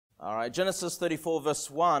All right, Genesis 34,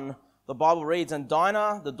 verse 1, the Bible reads, "And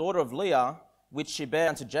Dinah, the daughter of Leah, which she bare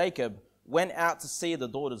unto Jacob, went out to see the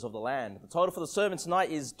daughters of the land." The title for the sermon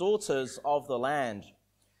tonight is Daughters of the Land.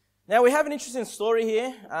 Now, we have an interesting story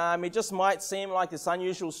here. It just might seem like this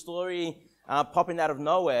unusual story popping out of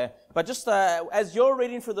nowhere. But just as you're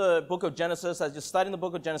reading through the book of Genesis, as you're studying the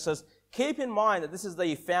book of Genesis, keep in mind that this is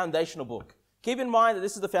the foundational book. Keep in mind that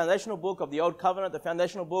this is the foundational book of the Old Covenant, the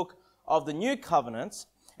foundational book of the New Covenant.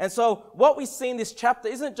 And so what we see in this chapter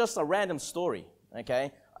isn't just a random story,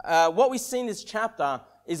 okay? What we see in this chapter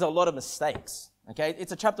is a lot of mistakes, okay?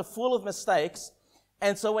 It's a chapter full of mistakes.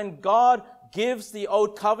 And so when God gives the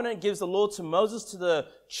Old Covenant, gives the law to Moses, to the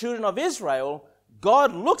children of Israel,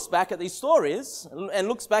 God looks back at these stories and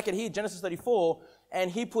looks back at here, Genesis 34, and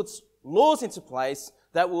he puts laws into place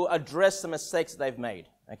that will address the mistakes that they've made,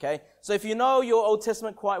 okay? So if you know your Old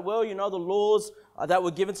Testament quite well, you know the laws that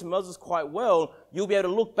were given to Moses quite well, you'll be able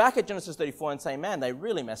to look back at Genesis 34 and say, man, they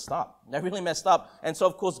really messed up. They really messed up. And so,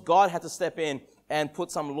 of course, God had to step in and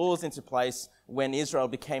put some laws into place when Israel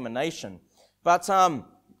became a nation. But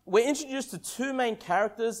we're introduced to two main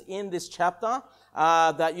characters in this chapter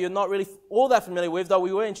that you're not really all that familiar with, though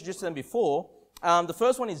we were introduced to them before. The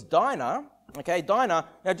first one is Dinah. Okay, Dinah.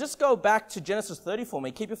 Now just go back to Genesis 30 for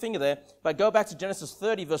me. Keep your finger there, but go back to Genesis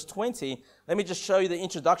 30, verse 20. Let me just show you the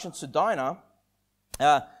introduction to Dinah.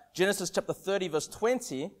 Genesis chapter 30, verse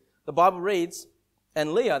 20, the Bible reads,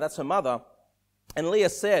 "And Leah," that's her mother, "and Leah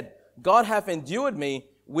said, God hath endued me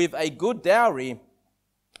with a good dowry.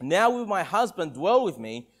 Now will my husband dwell with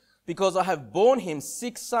me, because I have borne him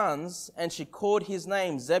 6 sons, and she called his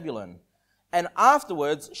name Zebulun. And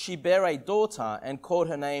afterwards she bare a daughter, and called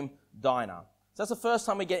her name Dinah." So that's the first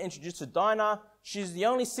time we get introduced to Dinah. She's the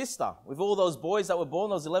only sister. With all those boys that were born,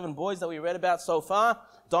 those 11 boys that we read about so far,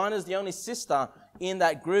 Dinah's the only sister in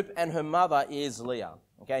that group, and her mother is Leah.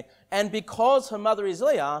 Okay? And because her mother is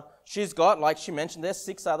Leah, she's got, like she mentioned, there's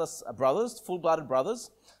 6 other brothers, full-blooded brothers.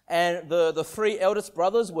 And the 3 eldest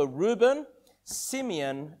brothers were Reuben,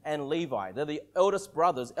 Simeon, and Levi. They're the eldest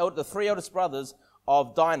brothers, the 3 eldest brothers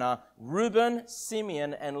of Dinah, Reuben,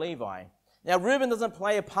 Simeon, and Levi. Now, Reuben doesn't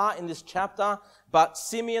play a part in this chapter, but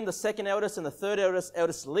Simeon, the 2nd eldest, and the 3rd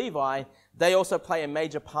eldest Levi, they also play a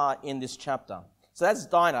major part in this chapter. So that's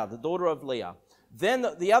Dinah, the daughter of Leah. Then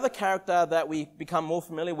the other character that we become more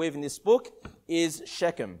familiar with in this book is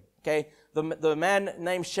Shechem. Okay, the man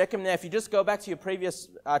named Shechem. Now, if you just go back to your previous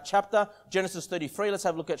chapter, Genesis 33, let's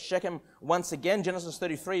have a look at Shechem once again. Genesis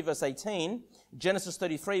 33, verse 18. Genesis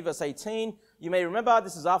 33, verse 18. You may remember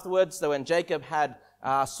this is afterwards, that when Jacob had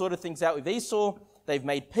sorted things out with Esau, they've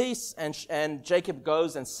made peace, and Jacob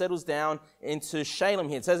goes and settles down into Shalem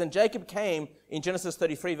here. It says, "And Jacob came," in Genesis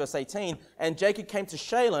 33, verse 18, "and Jacob came to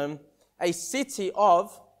Shalem, a city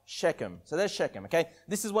of Shechem." So there's Shechem, okay?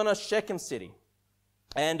 This is one of Shechem's city.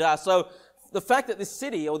 And so the fact that this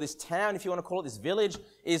city, or this town, if you want to call it, this village,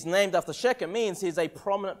 is named after Shechem means he's a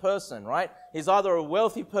prominent person, right? He's either a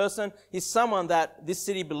wealthy person, he's someone that this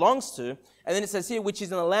city belongs to. And then it says here, which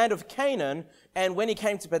is in the land of Canaan. And when he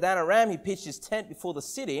came to Padan Aram, he pitched his tent before the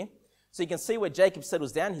city. So you can see where Jacob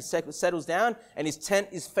settles down. He settles down, and his tent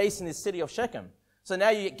is facing the city of Shechem. So now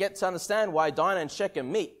you get to understand why Dinah and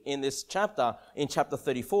Shechem meet in this chapter, in chapter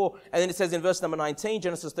 34. And then it says in verse number 19,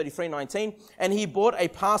 Genesis 33, 19, "And he bought a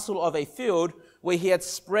parcel of a field where he had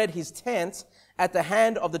spread his tent at the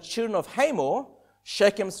hand of the children of Hamor,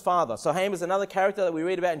 Shechem's father." So Hamor is another character that we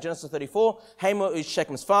read about in Genesis 34. Hamor is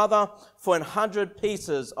Shechem's father, for 100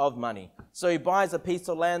 pieces of money. So he buys a piece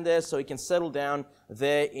of land there so he can settle down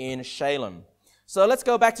there in Shalem. So let's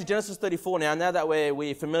go back to Genesis 34 now that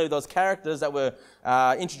we're familiar with those characters that were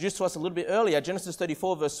introduced to us a little bit earlier. Genesis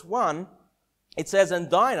 34, verse 1, it says, "And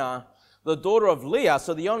Dinah, the daughter of Leah,"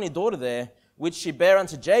 so the only daughter there, "which she bare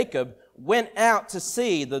unto Jacob, went out to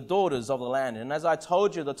see the daughters of the land." And as I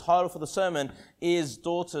told you, the title for the sermon is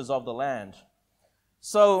Daughters of the Land.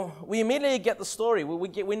 So we immediately get the story.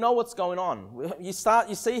 We know what's going on. You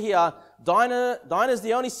see here, Dinah's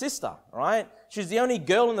the only sister, right? She's the only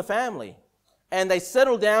girl in the family. And they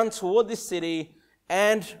settle down toward this city,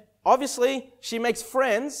 and obviously she makes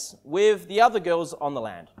friends with the other girls on the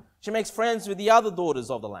land. She makes friends with the other daughters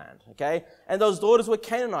of the land, okay? And those daughters were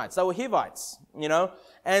Canaanites. They were Hivites, you know?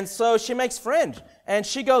 And so she makes friend, and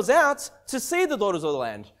she goes out to see the daughters of the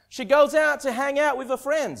land. She goes out to hang out with her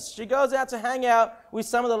friends. She goes out to hang out with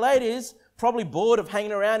some of the ladies, probably bored of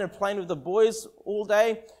hanging around and playing with the boys all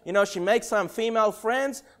day. You know, she makes some female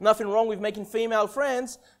friends. Nothing wrong with making female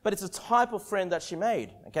friends, but it's a type of friend that she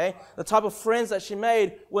made, okay? The type of friends that she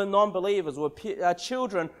made were non-believers, were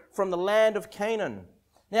children from the land of Canaan.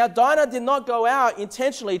 Now, Dinah did not go out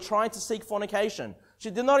intentionally trying to seek fornication. She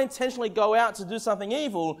did not intentionally go out to do something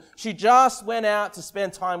evil. She just went out to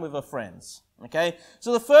spend time with her friends. Okay?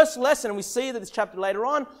 So the first lesson, and we see that this chapter later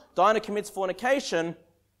on, Dinah commits fornication.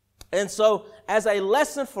 And so as a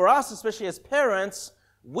lesson for us, especially as parents,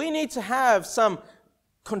 we need to have some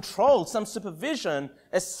control, some supervision,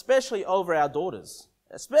 especially over our daughters.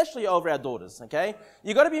 Especially over our daughters, okay?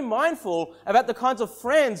 You've got to be mindful about the kinds of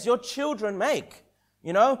friends your children make.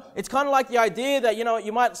 You know, it's kind of like the idea that,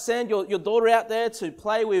 you might send your daughter out there to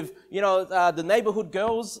play with, the neighborhood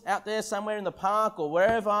girls out there somewhere in the park or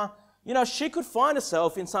wherever. She could find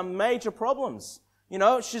herself in some major problems.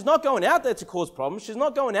 She's not going out there to cause problems. She's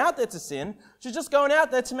not going out there to sin. She's just going out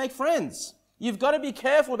there to make friends. You've got to be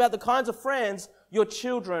careful about the kinds of friends your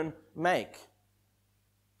children make.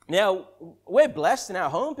 Now, we're blessed in our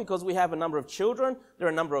home because we have a number of children, there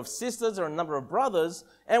are a number of sisters, there are a number of brothers,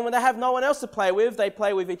 and when they have no one else to play with, they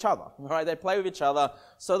play with each other, right? They play with each other,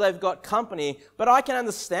 so they've got company. But I can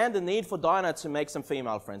understand the need for Dinah to make some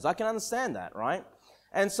female friends. I can understand that, right?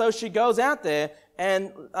 And so she goes out there,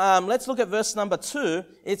 and let's look at verse number 2.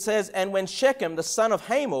 It says, "And when Shechem, the son of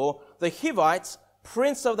Hamor, the Hivite,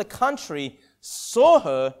 prince of the country, saw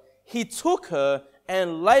her, he took her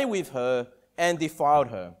and lay with her and defiled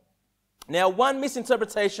her." Now, one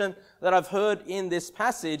misinterpretation that I've heard in this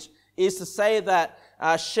passage is to say that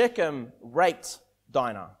Shechem raped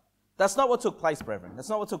Dinah. That's not what took place, brethren. That's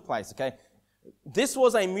not what took place, okay? This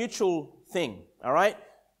was a mutual thing, all right?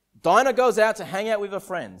 Dinah goes out to hang out with her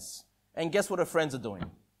friends, and guess what her friends are doing?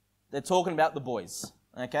 They're talking about the boys,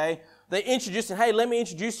 okay? They're introducing, hey, let me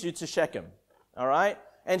introduce you to Shechem, all right?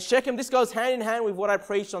 And Shechem, this goes hand in hand with what I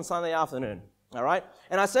preached on Sunday afternoon, all right?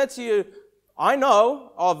 And I said to you, I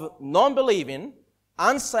know of non-believing,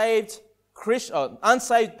 unsaved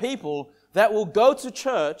people that will go to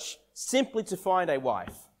church simply to find a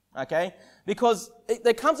wife, okay? Because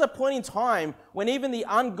there comes a point in time when even the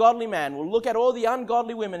ungodly man will look at all the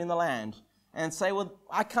ungodly women in the land and say, well,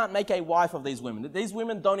 I can't make a wife of these women. These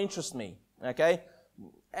women don't interest me, okay?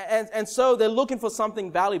 And so they're looking for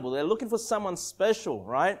something valuable. They're looking for someone special,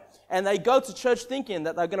 right? And they go to church thinking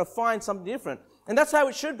that they're going to find something different. And that's how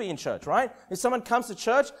it should be in church, right? If someone comes to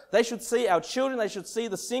church, they should see our children, they should see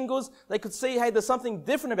the singles, they could see, hey, there's something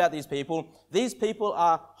different about these people. These people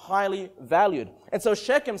are highly valued. And so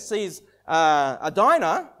Shechem sees a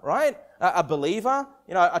Dinah, right? A believer,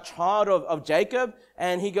 a child of Jacob,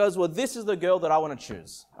 and he goes, well, this is the girl that I want to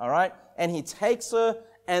choose, all right? And he takes her,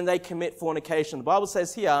 and they commit fornication. The Bible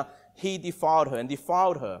says here, he defiled her and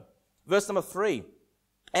defiled her. Verse number 3,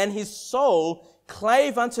 "And his soul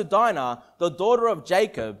clave unto Dinah, the daughter of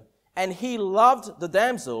Jacob, and he loved the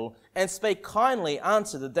damsel, and spake kindly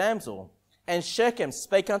unto the damsel. And Shechem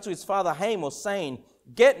spake unto his father Hamor, saying,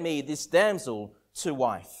 Get me this damsel to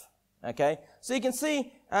wife." Okay? So you can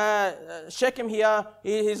see Shechem here,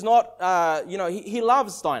 he's not, he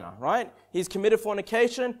loves Dinah, right? He's committed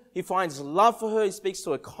fornication. He finds love for her. He speaks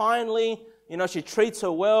to her kindly. She treats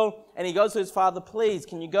her well. And he goes to his father, please,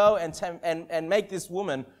 can you go and make this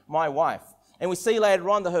woman my wife? And we see later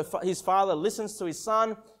on that his father listens to his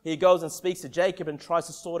son. He goes and speaks to Jacob and tries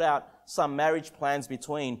to sort out some marriage plans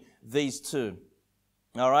between these two.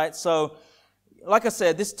 All right, so like I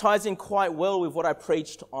said, this ties in quite well with what I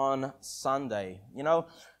preached on Sunday.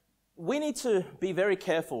 We need to be very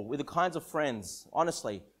careful with the kinds of friends,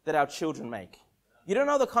 honestly, that our children make. You don't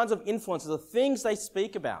know the kinds of influences, the things they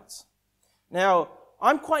speak about. Now,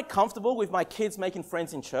 I'm quite comfortable with my kids making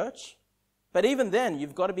friends in church. But even then,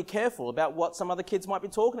 you've got to be careful about what some other kids might be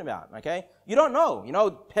talking about, okay? You don't know.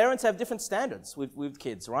 Parents have different standards with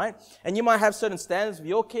kids, right? And you might have certain standards with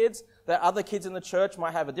your kids that other kids in the church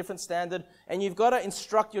might have a different standard. And you've got to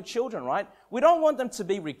instruct your children, right? We don't want them to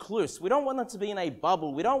be recluse. We don't want them to be in a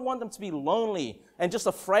bubble. We don't want them to be lonely and just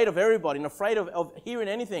afraid of everybody and afraid of hearing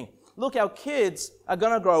anything. Look, our kids are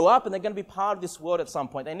going to grow up and they're going to be part of this world at some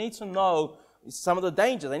point. They need to know some of the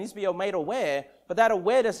dangers. They need to be made aware, but that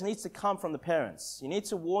awareness needs to come from the parents. You need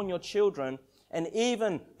to warn your children and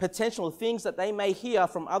even potential things that they may hear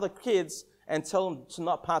from other kids and tell them to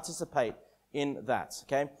not participate in that,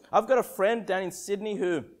 okay? I've got a friend down in Sydney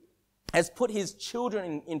who has put his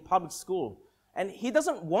children in public school, and he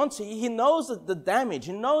doesn't want to. He knows the damage.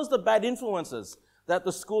 He knows the bad influences that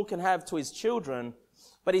the school can have to his children,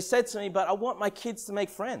 but he said to me, but I want my kids to make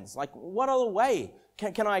friends. Like, what other way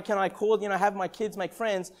can I have my kids make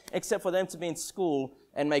friends except for them to be in school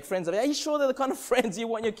and make friends? Are you sure they're the kind of friends you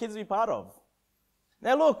want your kids to be part of?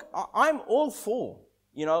 Now look, I'm all for,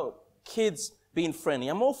 kids being friendly.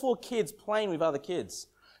 I'm all for kids playing with other kids.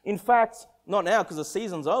 In fact, not now because the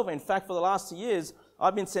season's over. In fact, for the last 2 years,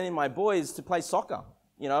 I've been sending my boys to play soccer,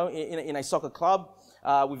 in a soccer club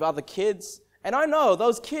with other kids. And I know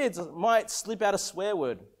those kids might slip out a swear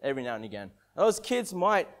word every now and again. Those kids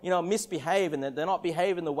might, misbehave, and they're not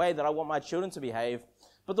behaving the way that I want my children to behave.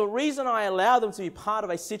 But the reason I allow them to be part of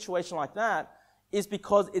a situation like that is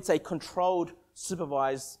because it's a controlled,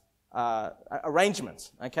 supervised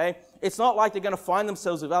arrangement, okay? It's not like they're going to find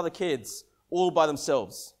themselves with other kids all by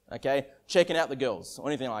themselves, okay, checking out the girls or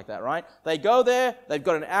anything like that, right? They go there, they've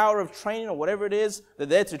got an hour of training or whatever it is, they're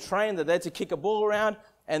there to train, they're there to kick a ball around,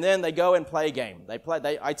 and then they go and play a game.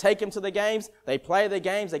 I take them to the games, they play their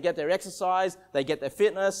games, they get their exercise, they get their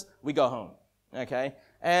fitness, we go home, okay?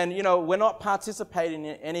 And, we're not participating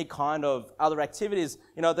in any kind of other activities.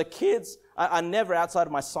 The kids are never outside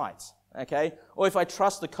of my sight, okay? Or if I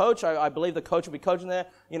trust the coach, I believe the coach will be coaching there.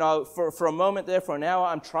 For a moment there, for an hour,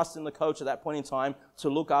 I'm trusting the coach at that point in time to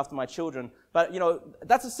look after my children. But,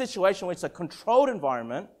 that's a situation where it's a controlled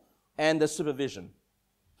environment and there's supervision,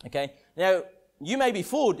 okay? Now, you may be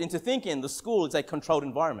fooled into thinking the school is a controlled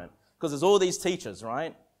environment because there's all these teachers,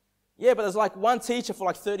 right? Yeah, but there's like one teacher for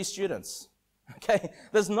like 30 students. Okay,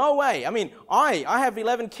 there's no way. I mean, I have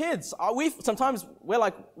 11 kids. Sometimes we're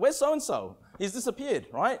like, where's so-and-so? He's disappeared,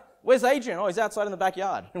 right? Where's Adrian? Oh, he's outside in the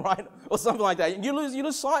backyard, right? Or something like that. You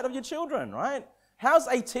lose sight of your children, right? How's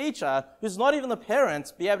a teacher who's not even the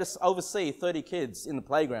parent be able to oversee 30 kids in the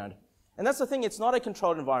playground? And that's the thing, it's not a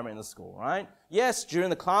controlled environment in the school, right? Yes, during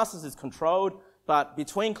the classes it's controlled, but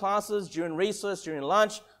between classes, during recess, during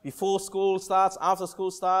lunch, before school starts, after school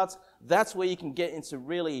starts, that's where you can get into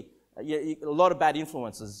really a lot of bad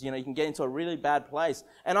influences. You can get into a really bad place.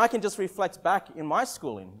 And I can just reflect back in my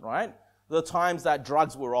schooling, right? The times that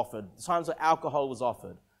drugs were offered, the times that alcohol was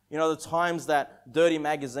offered, the times that dirty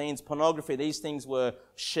magazines, pornography, these things were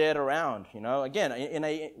shared around, Again,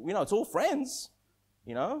 it's all friends,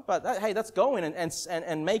 but hey, that's going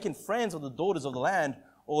and making friends with the daughters of the land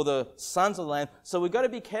or the sons of the land. So we've got to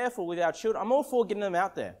be careful with our children. I'm all for getting them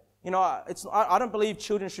out there. I don't believe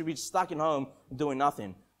children should be stuck in home doing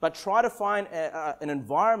nothing. But try to find an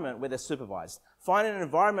environment where they're supervised. Find an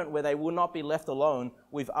environment where they will not be left alone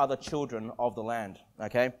with other children of the land,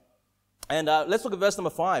 okay? And let's look at verse number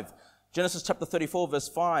 5. Genesis chapter 34, verse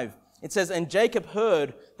 5. It says, "And Jacob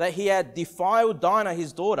heard that he had defiled Dinah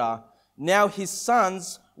his daughter. Now his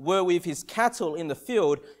sons were with his cattle in the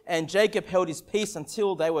field, and Jacob held his peace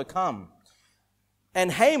until they were come.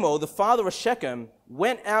 And Hamor, the father of Shechem,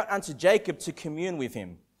 went out unto Jacob to commune with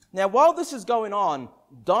him." Now, while this is going on,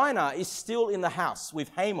 Dinah is still in the house with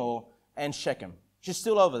Hamor and Shechem. She's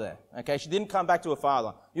still over there, okay? She didn't come back to her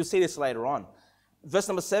father. You'll see this later on. Verse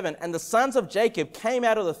number 7, "And the sons of Jacob came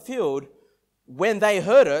out of the field when they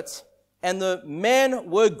heard it, and the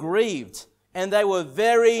men were grieved, and they were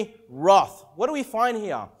very wroth." What do we find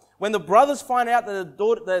here? When the brothers find out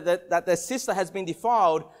that their sister has been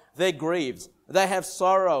defiled, they're grieved. They have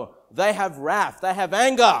sorrow. They have wrath. They have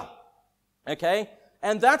anger, okay?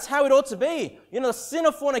 And that's how it ought to be. The sin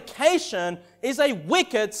of fornication is a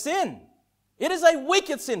wicked sin. It is a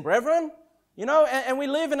wicked sin, brethren. And we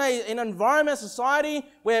live in an environment, society,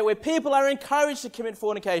 where people are encouraged to commit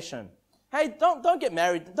fornication. Hey, don't get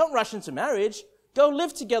married. Don't rush into marriage. Go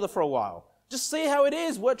live together for a while. Just see how it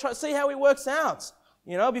is. See how it works out.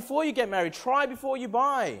 Before you get married, try before you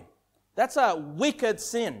buy. That's a wicked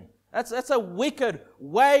sin. That's a wicked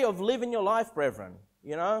way of living your life, brethren.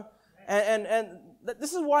 And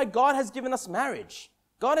this is why God has given us marriage.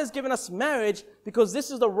 God has given us marriage because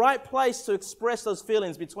this is the right place to express those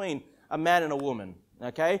feelings between a man and a woman,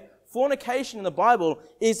 okay? Fornication in the Bible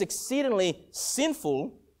is exceedingly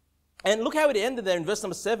sinful. And look how it ended there in verse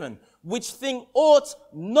number 7. "Which thing ought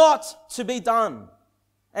not to be done."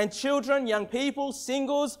 And children, young people,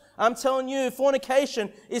 singles, I'm telling you,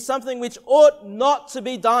 fornication is something which ought not to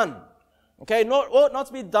be done. Okay? Ought not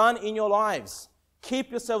to be done in your lives.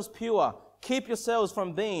 Keep yourselves pure. Keep yourselves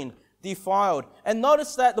from being defiled. And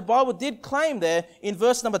notice that the Bible did claim there in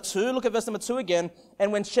verse number 2. Look at verse number 2 again.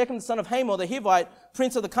 "And when Shechem the son of Hamor, the Hivite,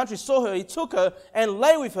 prince of the country, saw her, he took her and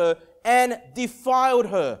lay with her and defiled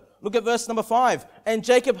her." Look at verse number 5. "And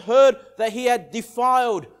Jacob heard that he had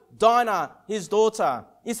defiled Dinah, his daughter."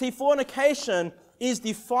 You see, fornication is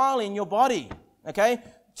defiling your body. Okay?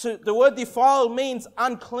 The word defile means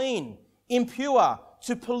unclean, impure,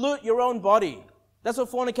 to pollute your own body. That's what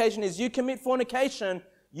fornication is. You commit fornication,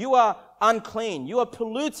 you are unclean. You are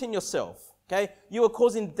polluting yourself. Okay? You are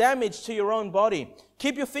causing damage to your own body.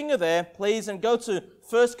 Keep your finger there, please, and go to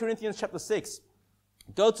 1 Corinthians chapter 6.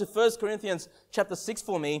 Go to 1 Corinthians chapter 6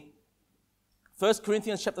 for me. 1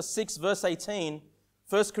 Corinthians chapter 6, verse 18.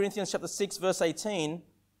 1 Corinthians chapter 6, verse 18.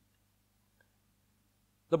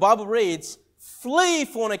 The Bible reads, "Flee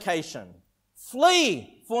fornication."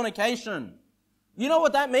 Flee fornication. You know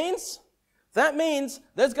what that means? That means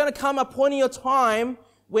there's going to come a point in your time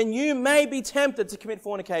when you may be tempted to commit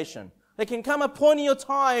fornication. There can come a point in your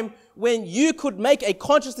time when you could make a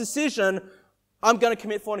conscious decision, I'm going to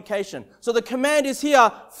commit fornication. So the command is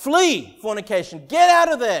here, flee fornication. Get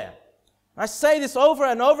out of there. I say this over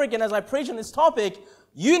and over again as I preach on this topic.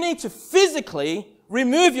 You need to physically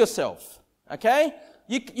remove yourself. Okay?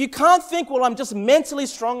 You can't think, well, I'm just mentally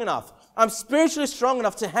strong enough. I'm spiritually strong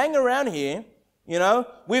enough to hang around here,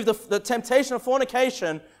 with the temptation of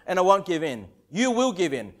fornication, and I won't give in. You will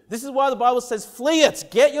give in. This is why the Bible says, flee it.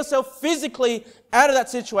 Get yourself physically out of that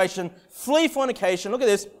situation. Flee fornication. Look at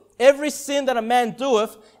this. Every sin that a man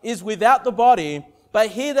doeth is without the body, but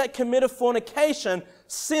he that committeth fornication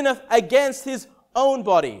sinneth against his own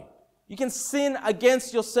body. You can sin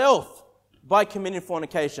against yourself by committing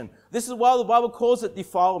fornication. This is why the Bible calls it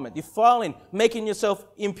defilement. Defiling, making yourself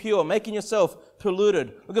impure, making yourself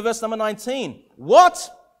polluted. Look at verse number 19. What?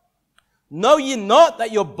 Know ye not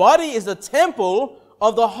that your body is a temple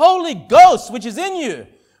of the Holy Ghost which is in you,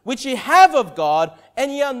 which ye have of God,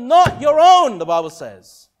 and ye are not your own, the Bible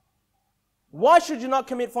says. Why should you not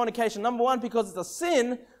commit fornication? Number one, because it's a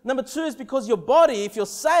sin. Number two is because your body, if you're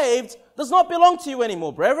saved, does not belong to you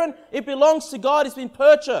anymore, brethren. It belongs to God. It's been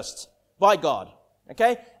purchased by God.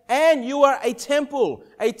 Okay? And you are a temple.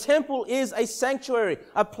 A temple is a sanctuary,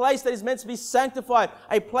 a place that is meant to be sanctified,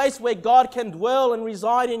 a place where God can dwell and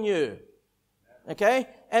reside in you. Okay?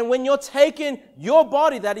 And when you're taking your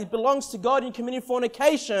body that it belongs to God and committing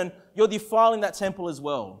fornication, you're defiling that temple as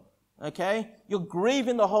well. Okay? You're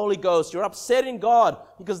grieving the Holy Ghost. You're upsetting God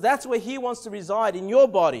because that's where He wants to reside, in your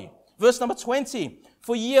body. Verse number 20.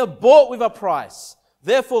 For ye are bought with a price.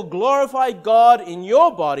 Therefore glorify God in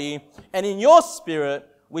your body and in your spirit,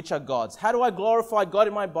 which are God's. How do I glorify God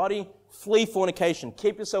in my body? Flee fornication.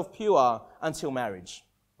 Keep yourself pure until marriage.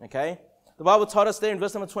 Okay? The Bible taught us there in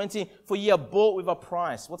verse number 20, for ye are bought with a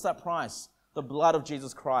price. What's that price? The blood of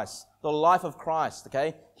Jesus Christ. The life of Christ.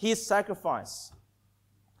 Okay? His sacrifice.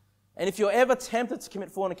 And if you're ever tempted to commit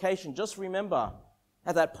fornication, just remember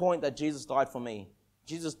at that point that Jesus died for me.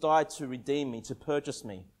 Jesus died to redeem me, to purchase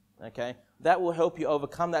me. Okay? That will help you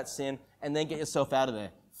overcome that sin and then get yourself out of there.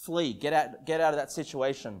 Flee. Get out of that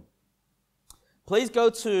situation. Please go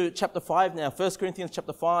to chapter 5 now, 1 Corinthians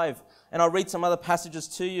chapter 5, and I'll read some other passages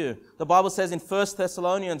to you. The Bible says in 1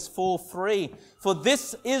 Thessalonians 4:3, for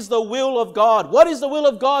this is the will of God. What is the will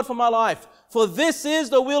of God for my life? For this is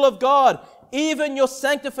the will of God, even your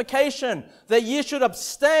sanctification, that ye should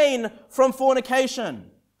abstain from fornication.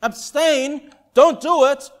 Abstain, don't do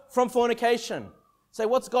it, from fornication. Say,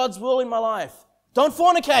 what's God's will in my life? Don't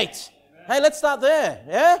fornicate. Hey, let's start there,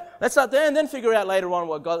 yeah? Let's start there and then figure out later on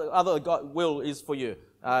what God will is for you,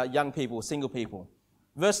 young people, single people.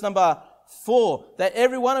 Verse number 4, that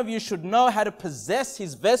every one of you should know how to possess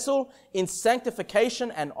his vessel in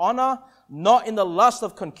sanctification and honor, not in the lust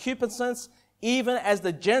of concupiscence, even as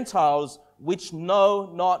the Gentiles which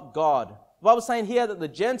know not God. The Bible is saying here that the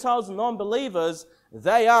Gentiles, non-believers,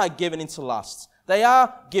 they are given into lust. They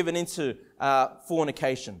are given into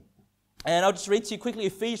fornication. And I'll just read to you quickly,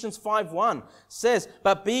 Ephesians 5:1 says,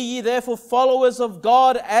 but be ye therefore followers of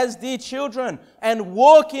God as dear children, and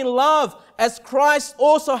walk in love, as Christ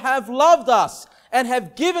also have loved us, and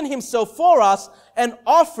have given himself for us, an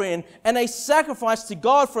offering and a sacrifice to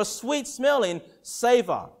God for a sweet-smelling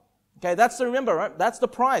savor. Okay, that's to remember, right? That's the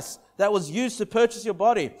price that was used to purchase your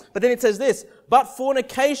body. But then it says this, but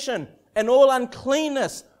fornication and all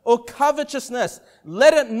uncleanness or covetousness,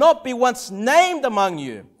 let it not be once named among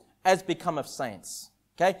you, as becometh saints.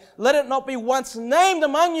 Okay? Let it not be once named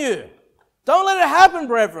among you. Don't let it happen,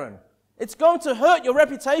 brethren. It's going to hurt your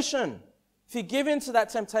reputation if you give in to that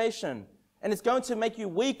temptation. And it's going to make you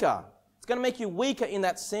weaker. It's going to make you weaker in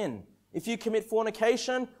that sin. If you commit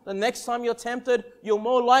fornication, the next time you're tempted, you're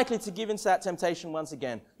more likely to give in to that temptation once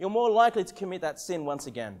again. You're more likely to commit that sin once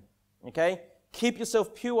again. Okay? Keep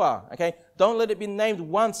yourself pure. Okay? Don't let it be named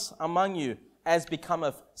once among you, as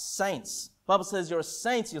becometh saints. The Bible says you're a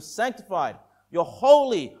saint, you're sanctified, you're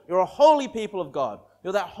holy, you're a holy people of God.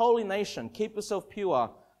 You're that holy nation. Keep yourself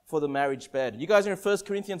pure for the marriage bed. You guys are in 1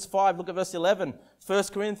 Corinthians 5, look at verse 11. 1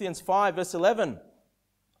 Corinthians 5, verse 11.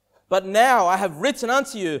 But now I have written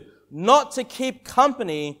unto you not to keep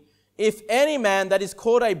company if any man that is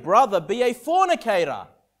called a brother be a fornicator.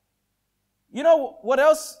 You know what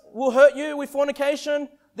else will hurt you with fornication?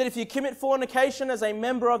 That if you commit fornication as a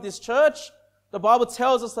member of this church, the Bible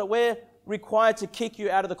tells us that we're required to kick you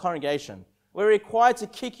out of the congregation. We're required to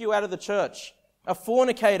kick you out of the church. A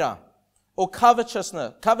fornicator, or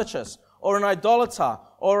covetous, or an idolater,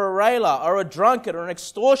 or a railer, or a drunkard, or an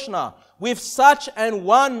extortioner. With such an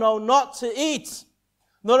one know not to eat.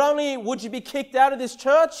 Not only would you be kicked out of this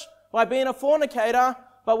church by being a fornicator,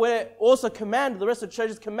 but we're also commanded, the rest of the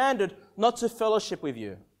church is commanded not to fellowship with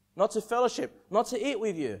you. Not to fellowship, not to eat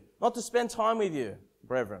with you, not to spend time with you,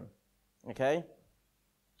 brethren. Okay?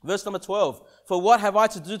 Verse number 12. For what have I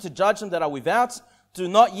to do to judge them that are without? Do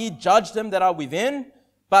not ye judge them that are within,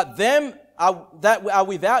 but them that are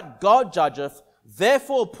without God judgeth.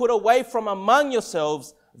 Therefore put away from among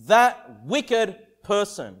yourselves that wicked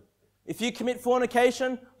person. If you commit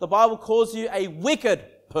fornication, the Bible calls you a wicked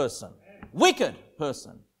person. Wicked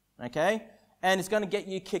person. Okay? And it's going to get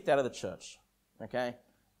you kicked out of the church. Okay?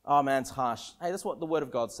 Oh man, it's harsh. Hey, that's what the Word of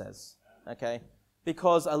God says. Okay?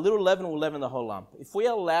 Because a little leaven will leaven the whole lump. If we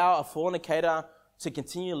allow a fornicator to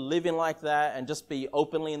continue living like that and just be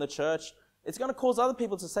openly in the church, it's going to cause other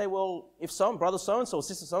people to say, well, if brother so-and-so or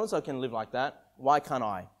sister so-and-so can live like that, why can't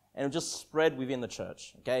I? And it'll just spread within the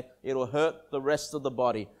church. Okay? It'll hurt the rest of the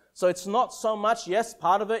body. So it's not so much, yes,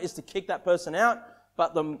 part of it is to kick that person out,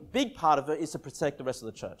 but the big part of it is to protect the rest of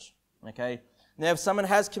the church. Okay? Now, if someone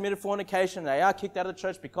has committed fornication, they are kicked out of the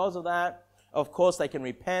church because of that, of course, they can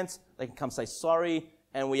repent, they can come say sorry,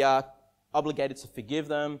 and we are obligated to forgive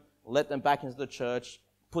them, let them back into the church,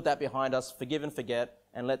 put that behind us, forgive and forget,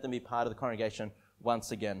 and let them be part of the congregation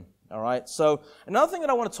once again. All right? So, another thing that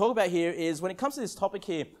I want to talk about here is when it comes to this topic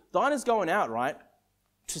here, Dinah's going out, right,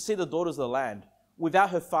 to see the daughters of the land without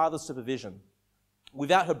her father's supervision,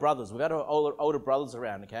 without her brothers, without her older brothers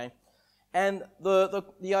around, okay? And the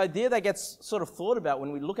idea that gets sort of thought about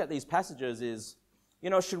when we look at these passages is, you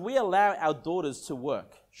know, should we allow our daughters to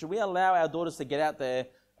work? Should we allow our daughters to get out there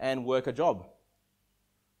and work a job?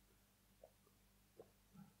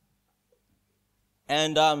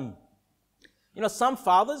 And, you know, some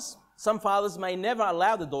fathers may never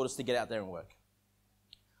allow the daughters to get out there and work.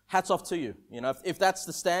 Hats off to you. You know, if that's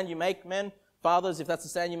the stand you make, men, fathers, if that's the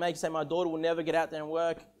stand you make, say my daughter will never get out there and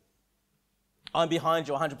work, I'm behind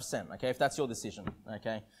you 100%, okay, if that's your decision,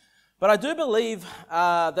 okay? But I do believe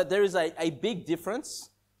that there is a big difference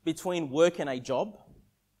between working a job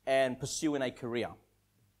and pursuing a career,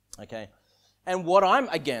 okay? And what I'm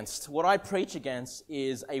against, what I preach against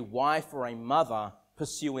is a wife or a mother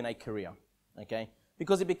pursuing a career, okay?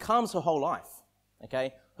 Because it becomes her whole life,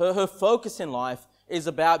 okay? Her focus in life is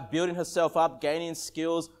about building herself up, gaining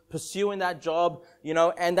skills, pursuing that job, you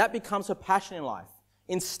know, and that becomes her passion in life.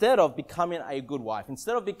 Instead of becoming a good wife,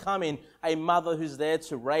 instead of becoming a mother who's there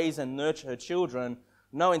to raise and nurture her children,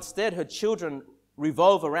 no, instead her children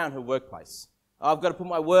revolve around her workplace. I've got to put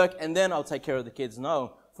my work and then I'll take care of the kids.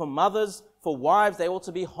 No, for mothers, for wives, they ought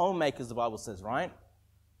to be homemakers, the Bible says, right?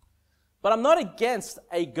 But I'm not against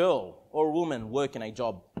a girl or a woman working a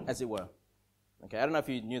job, as it were. Okay, I don't know if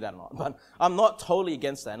you knew that or not, but I'm not totally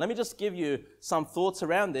against that. And let me just give you some thoughts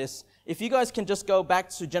around this. If you guys can just go back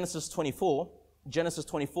to Genesis 24,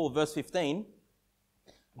 verse 15.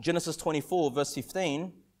 Genesis 24, verse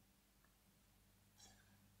 15.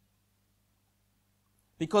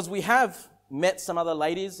 Because we have met some other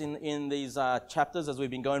ladies in these chapters as we've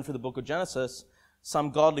been going through the book of Genesis, some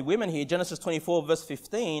godly women here. Genesis 24, verse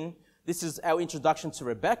 15, this is our introduction to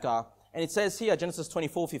Rebekah. And it says here, Genesis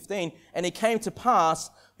 24:15, and it came to pass,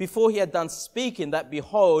 before he had done speaking, that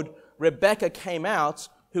behold, Rebekah came out,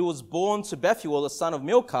 who was born to Bethuel, the son of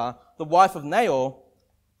Milcah, the wife of Nahor,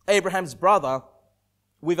 Abraham's brother,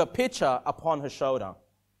 with a pitcher upon her shoulder.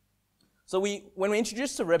 So when we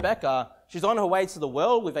introduce to Rebekah, she's on her way to the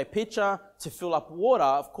well with a pitcher to fill up water.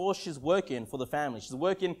 Of course, she's working for the family. She's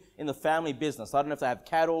working in the family business. I don't know if they have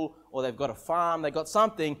cattle or they've got a farm, they've got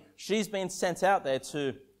something. She's been sent out there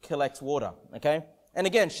to collect water, okay? And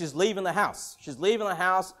again, she's leaving the house. She's leaving the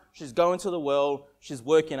house. She's going to the well. She's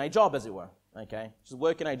working a job, as it were, okay? She's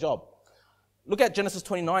working a job. Look at Genesis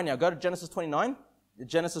 29 now. Go to Genesis 29.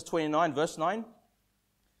 Genesis 29, verse 9.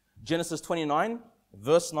 Genesis 29,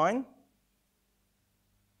 verse 9.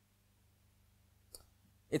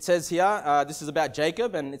 It says here, this is about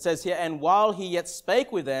Jacob, and it says here, and while he yet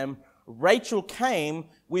spake with them, Rachel came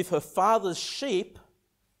with her father's sheep,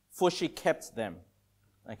 for she kept them.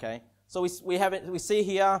 Okay, so we see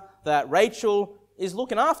here that Rachel is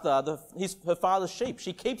looking after her father's sheep.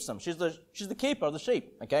 She keeps them. She's the keeper of the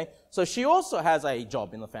sheep. Okay, so she also has a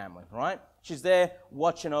job in the family, right? She's there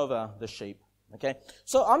watching over the sheep. Okay,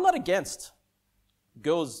 so I'm not against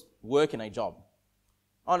girls working a job.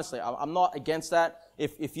 Honestly, I'm not against that.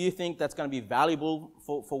 If you think that's going to be valuable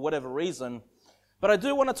for whatever reason, but I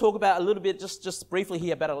do want to talk about a little bit, just briefly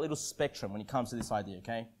here, about a little spectrum when it comes to this idea.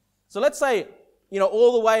 Okay, so let's say, you know,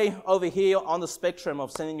 all the way over here on the spectrum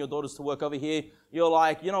of sending your daughters to work over here, you're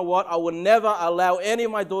like, you know what, I will never allow any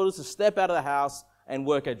of my daughters to step out of the house and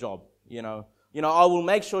work a job, you know. You know, I will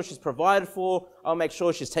make sure she's provided for. I'll make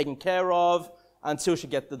sure she's taken care of until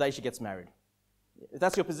the day she gets married. If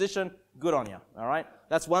that's your position, good on you, all right?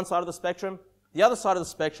 That's one side of the spectrum. The other side of the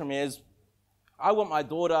spectrum is, I want my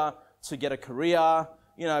daughter to get a career.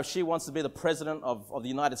 You know, if she wants to be the president of the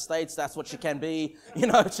United States, that's what she can be. You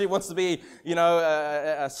know, if she wants to be, you know,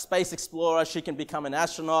 a space explorer, she can become an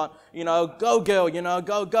astronaut. You know, go girl, you know,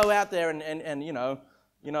 go out there and you know,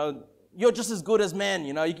 you're just as good as men.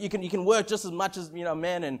 You know, you can work just as much as, you know,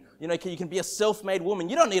 men, and, you know, you can be a self-made woman.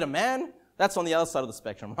 You don't need a man. That's on the other side of the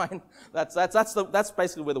spectrum, right? That's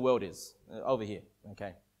basically where the world is, over here,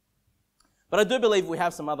 okay? But I do believe we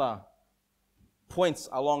have some other points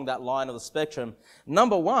along that line of the spectrum.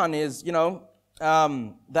 Number one is, you know,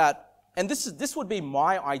 and this would be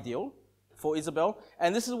my ideal for Isabel,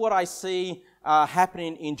 and this is what I see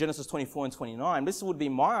happening in Genesis 24 and 29. This would be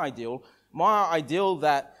my ideal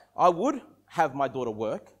that I would have my daughter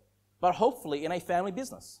work, but hopefully in a family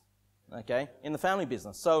business, okay, in the family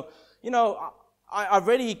business. So, you know, I've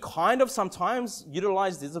already kind of sometimes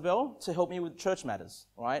utilized Isabel to help me with church matters,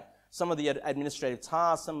 right? Some of the administrative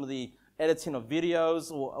tasks, some of the editing of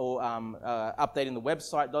videos or updating the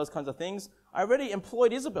website, those kinds of things. I already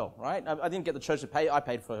employed Isabel, right? I didn't get the church to pay, I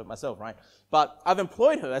paid for it myself, right? But I've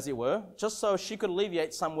employed her, as it were, just so she could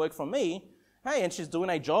alleviate some work from me. Hey, and she's doing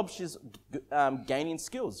a job, she's gaining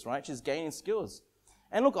skills, right? She's gaining skills.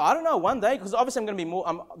 And look, I don't know, one day, because obviously I'm going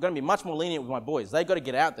to be much more lenient with my boys. They've got to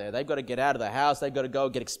get out there. They've got to get out of the house. They've got to go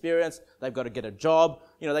get experience. They've got to get a job.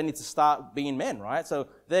 You know, they need to start being men, right? So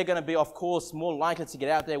they're going to be, of course, more likely to get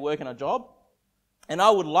out there working a job. And I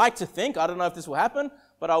would like to think, I don't know if this will happen,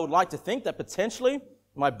 but I would like to think that potentially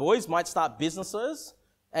my boys might start businesses,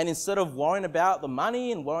 and instead of worrying about the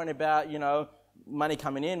money and worrying about, you know, money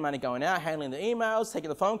coming in, money going out, handling the emails, taking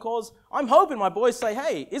the phone calls, I'm hoping my boys say,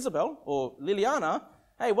 hey, Isabel or Liliana,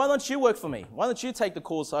 hey, why don't you work for me? Why don't you take the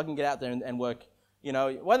calls so I can get out there and work? You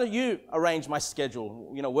know, why don't you arrange my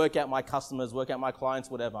schedule? You know, work out my customers, work out my clients,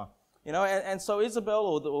 whatever. You know, and so Isabel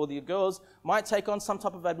or the girls might take on some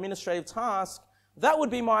type of administrative task. That would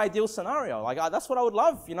be my ideal scenario. Like, that's what I would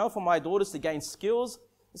love, you know, for my daughters to gain skills.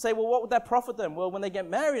 You say, well, what would that profit them? Well, when they get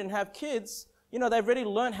married and have kids, you know, they've already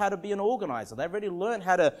learned how to be an organizer. They've already learned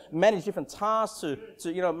how to manage different tasks, to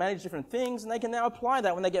you know, manage different things, and they can now apply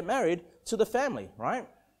that when they get married to the family, right?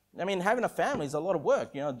 I mean, having a family is a lot of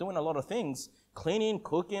work, you know, doing a lot of things. Cleaning,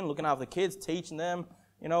 cooking, looking after the kids, teaching them,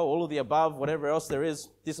 you know, all of the above, whatever else there is,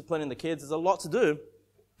 disciplining the kids. There's a lot to do.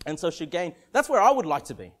 And so she gained, that's where I would like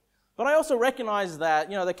to be. But I also recognize that,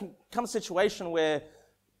 you know, there can come a situation where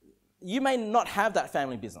you may not have that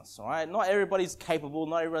family business, all right? Not everybody's capable,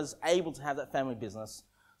 not everybody's able to have that family business.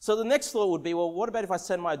 So the next thought would be, well, what about if I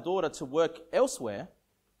send my daughter to work elsewhere,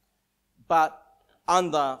 but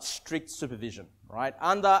under strict supervision, right?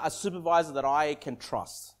 Under a supervisor that I can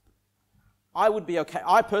trust. I would be okay.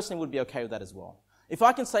 I personally would be okay with that as well. If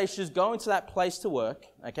I can say she's going to that place to work,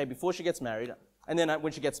 okay, before she gets married, and then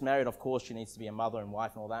when she gets married, of course, she needs to be a mother and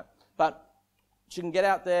wife and all that. But she can get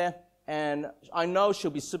out there, and I know she'll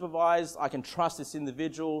be supervised. I can trust this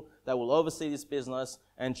individual that will oversee this business,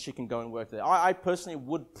 and she can go and work there. I personally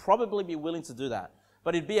would probably be willing to do that.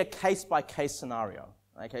 But it'd be a case-by-case scenario.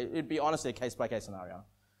 Okay, it'd be honestly a case-by-case scenario.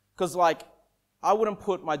 Because, like, I wouldn't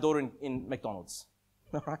put my daughter in McDonald's.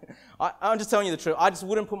 All right? I'm just telling you the truth. I just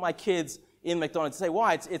wouldn't put my kids in McDonald's. Say,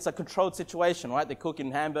 why? It's a controlled situation, right? They're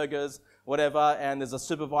cooking hamburgers, whatever, and there's a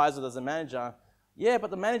supervisor, there's a manager. Yeah,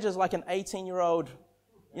 but the manager's like an 18-year-old,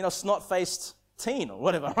 you know, snot-faced teen or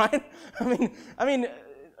whatever, right? I mean,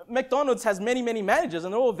 McDonald's has many, many managers,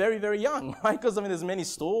 and they're all very, very young, right? Because, I mean, there's many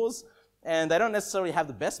stores, and they don't necessarily have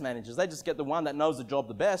the best managers. They just get the one that knows the job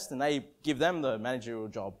the best, and they give them the managerial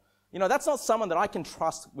job. You know, that's not someone that I can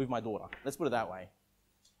trust with my daughter. Let's put it that way.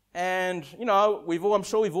 And, you know, I'm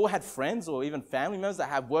sure we've all had friends or even family members that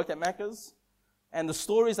have worked at Macca's, and the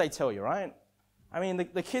stories they tell you, right? I mean,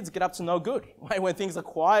 the kids get up to no good, right? When things are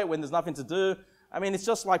quiet, when there's nothing to do. I mean, it's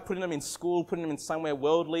just like putting them in school, putting them in somewhere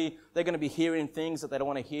worldly. They're going to be hearing things that they don't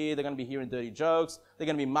want to hear. They're going to be hearing dirty jokes. They're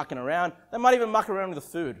going to be mucking around. They might even muck around with the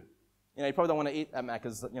food. You know, you probably don't want to eat at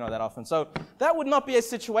Macca's, you know, that often. So that would not be a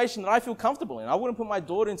situation that I feel comfortable in. I wouldn't put my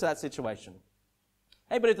daughter into that situation.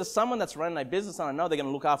 Hey, but if there's someone that's running a business and I know they're going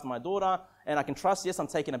to look after my daughter and I can trust, yes, I'm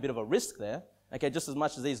taking a bit of a risk there. Okay, just as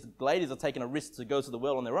much as these ladies are taking a risk to go to the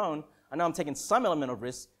well on their own, I know I'm taking some element of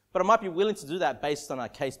risk, but I might be willing to do that based on a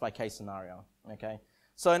case-by-case scenario. Okay,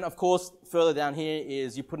 so and of course, further down here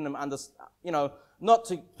is you're putting them under, you know, not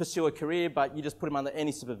to pursue a career, but you just put them under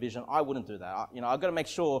any supervision. I wouldn't do that. You know, I've got to make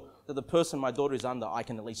sure that the person my daughter is under, I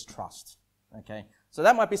can at least trust. Okay, So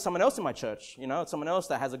that might be someone else in my church, someone else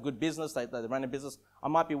that has a good business, they run a business. I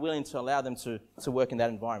might be willing to allow them to work in that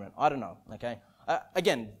environment. I don't know, okay?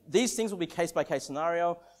 Again, these things will be case-by-case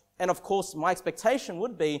scenario. And of course, my expectation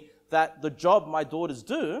would be that the job my daughters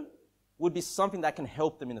do would be something that can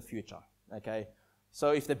help them in the future, okay?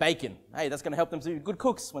 So if they're baking, hey, that's going to help them to be good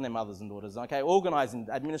cooks when they're mothers and daughters, okay? Organizing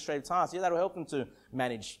administrative tasks, that'll help them to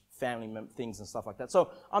manage family things and stuff like that.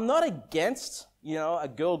 So I'm not against, a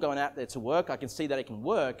girl going out there to work. I can see that it can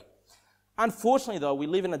work. Unfortunately, though, we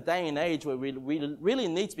live in a day and age where we really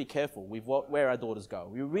need to be careful with where our daughters go.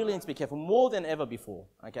 We really need to be careful more than ever before,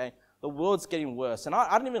 okay? The world's getting worse. And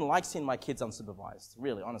I don't even like seeing my kids unsupervised,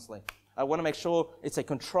 really, honestly. I want to make sure it's a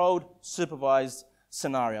controlled, supervised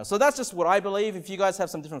scenario. So that's just what I believe. If you guys have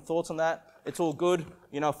some different thoughts on that, it's all good.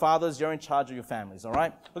 Fathers, you're in charge of your families, all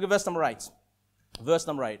right? Look at verse number 8. Verse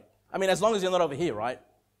number 8. I mean, as long as you're not over here, right?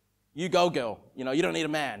 You go, girl. You don't need a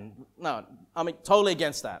man. No, I'm totally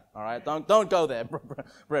against that, all right? Don't go there,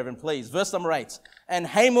 brethren, please. Verse number 8. And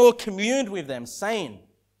Hamor communed with them, saying,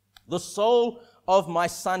 the soul of my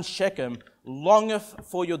son Shechem longeth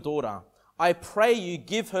for your daughter. I pray you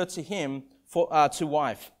give her to him to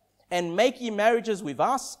wife. And make ye marriages with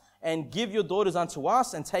us, and give your daughters unto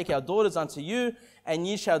us, and take our daughters unto you, and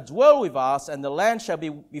ye shall dwell with us, and the land shall be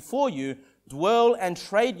before you. Dwell and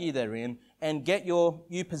trade ye therein, and get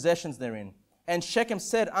you possessions therein. And Shechem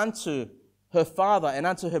said unto her father and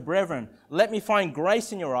unto her brethren, let me find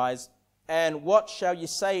grace in your eyes, and what shall ye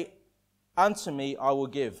say unto me I will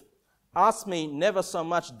give. Ask me never so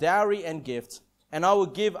much dowry and gift, and I will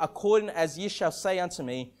give according as ye shall say unto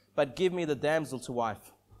me, but give me the damsel to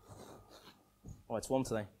wife. Oh, it's warm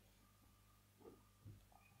today.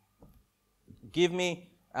 Give me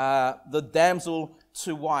the damsel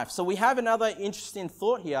to wife. So we have another interesting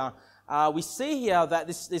thought here. We see here that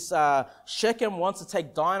this Shechem wants to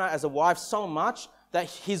take Dinah as a wife so much that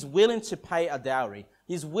he's willing to pay a dowry.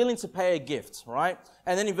 He's willing to pay a gift, right?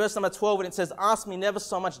 And then in verse number 12, when it says, ask me never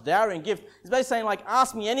so much dowry and gift, he's basically saying, like,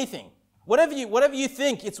 ask me anything. Whatever you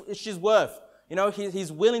think she's worth.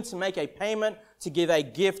 He's willing to make a payment to give a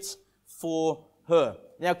gift for her.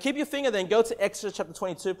 Now, keep your finger then. Go to Exodus chapter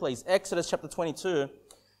 22, please. Exodus chapter 22.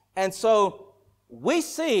 And so we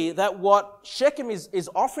see that what Shechem is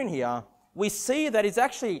offering here, we see that it's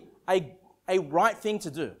actually a right thing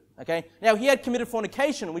to do, okay? Now, he had committed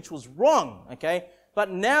fornication, which was wrong, okay?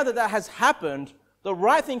 But now that has happened, the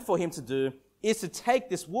right thing for him to do is to take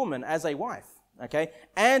this woman as a wife, okay?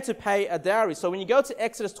 And to pay a dowry. So when you go to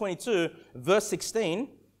Exodus 22, verse 16,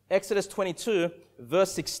 Exodus 22,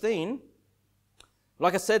 verse 16,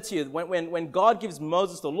 like I said to you, when God gives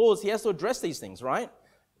Moses the laws, he has to address these things, right?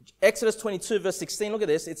 Exodus 22, verse 16, look at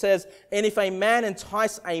this. It says, and if a man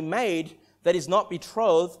entice a maid that is not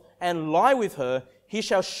betrothed and lie with her, he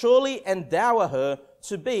shall surely endow her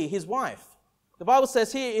to be his wife. The Bible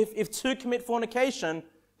says here, if two commit fornication,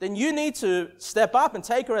 then you need to step up and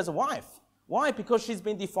take her as a wife. Why? Because she's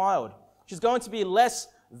been defiled. She's going to be less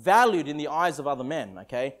valued in the eyes of other men,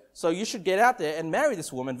 okay? So you should get out there and marry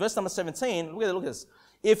this woman. Verse number 17, look at this.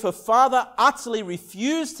 If her father utterly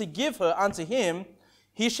refuse to give her unto him,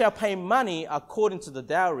 he shall pay money according to the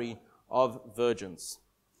dowry of virgins.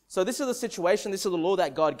 So this is the situation. This is the law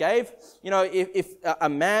that God gave. If a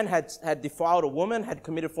man had defiled a woman, had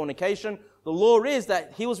committed fornication, the law is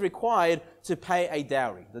that he was required to pay a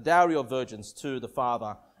dowry, the dowry of virgins, to the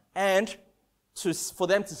father, and for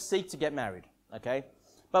them to seek to get married, okay?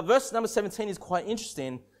 But verse number 17 is quite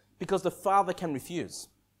interesting because the father can refuse,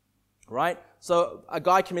 right? So a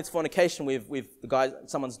guy commits fornication with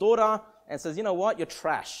someone's daughter and says, you know what, you're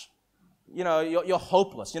trash. You're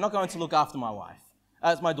hopeless. You're not going to look after my wife.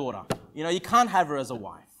 As my daughter. You can't have her as a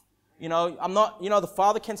wife. The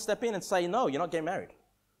father can step in and say, no, you're not getting married.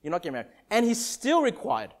 You're not getting married. And he's still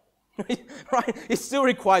required, right? He's still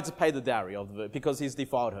required to pay the dowry because he's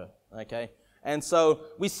defiled her, okay? And so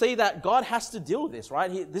we see that God has to deal with this,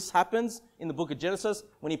 right? This happens in the book of Genesis.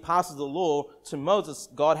 When he passes the law to Moses,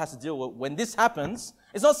 God has to deal with it. When this happens,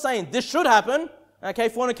 it's not saying this should happen, okay?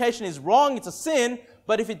 Fornication is wrong, it's a sin,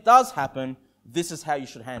 but if it does happen, this is how you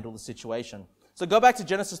should handle the situation. So go back to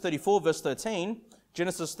Genesis 34, verse 13.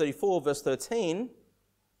 Genesis 34, verse 13.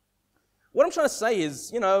 What I'm trying to say is,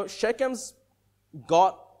 Shechem's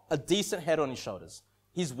got a decent head on his shoulders.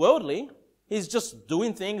 He's worldly. He's just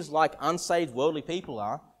doing things like unsaved worldly people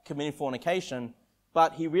are, committing fornication.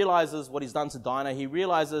 But he realizes what he's done to Dinah. He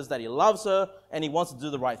realizes that he loves her and he wants to do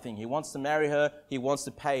the right thing. He wants to marry her. He wants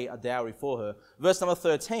to pay a dowry for her. Verse number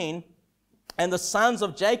 13. And the sons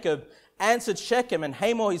of Jacob answered Shechem and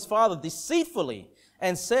Hamor his father deceitfully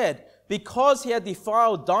and said, because he had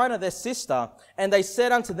defiled Dinah their sister, and they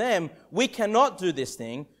said unto them, we cannot do this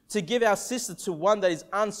thing, to give our sister to one that is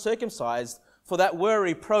uncircumcised, for that were a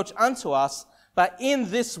reproach unto us. But in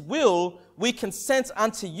this will we consent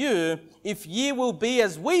unto you, if ye will be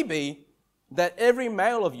as we be, that every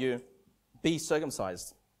male of you be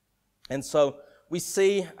circumcised. And so we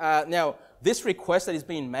see now this request that is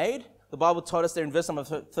being made, the Bible told us there in verse number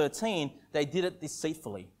 13, they did it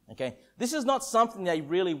deceitfully. Okay, this is not something they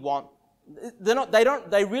really want.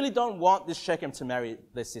 They really don't want this Shechem to marry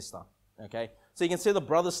their sister. Okay, so you can see the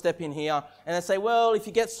brothers step in here and they say, well, if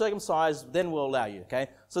you get circumcised, then we'll allow you. Okay,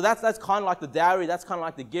 so that's kind of like the dowry, that's kind of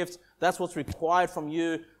like the gift, that's what's required from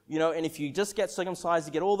you. You know, and if you just get circumcised,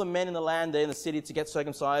 you get all the men in the land there in the city to get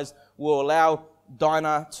circumcised, we'll allow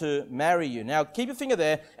Dinah to marry you. Now, keep your finger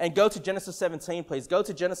there and go to Genesis 17, please. Go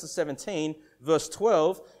to Genesis 17, verse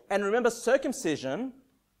 12. And remember, circumcision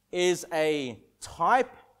is a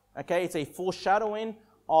type, okay? It's a foreshadowing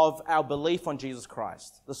of our belief on Jesus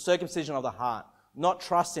Christ. The circumcision of the heart. Not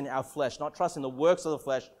trust in our flesh, not trust in the works of the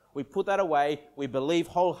flesh. We put that away. We believe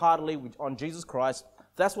wholeheartedly on Jesus Christ.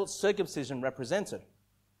 That's what circumcision represented.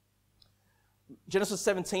 Genesis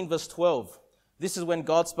 17, verse 12. This is when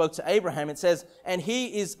God spoke to Abraham. It says, and he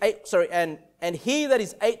that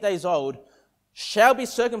is 8 days old shall be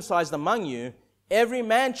circumcised among you, every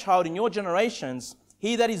man child in your generations,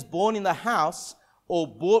 he that is born in the house or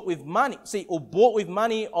bought with money,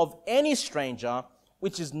 of any stranger,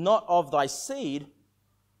 which is not of thy seed,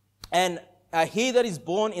 and he that is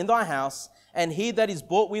born in thy house, and he that is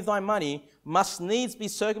bought with thy money, must needs be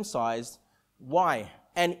circumcised. Why?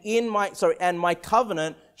 And my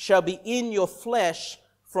covenant shall be in your flesh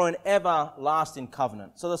for an everlasting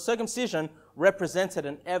covenant. So the circumcision represented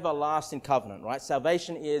an everlasting covenant, right?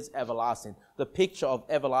 Salvation is everlasting, the picture of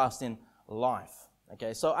everlasting life.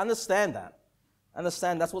 Okay, so understand that.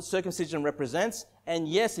 Understand that's what circumcision represents. And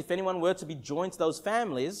yes, if anyone were to be joined to those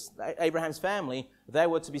families, Abraham's family, they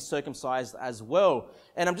were to be circumcised as well.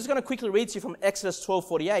 And I'm just going to quickly read to you from Exodus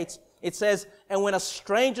 12:48. It says, and when a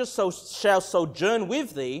stranger shall sojourn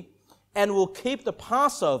with thee, and will keep the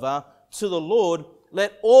Passover to the Lord,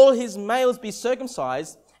 let all his males be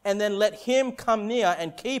circumcised, and then let him come near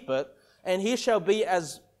and keep it, and he shall be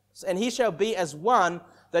as one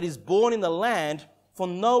that is born in the land, for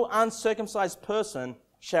no uncircumcised person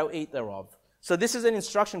shall eat thereof. So this is an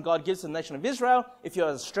instruction God gives to the nation of Israel. If you're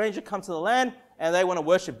a stranger, come to the land, and they want to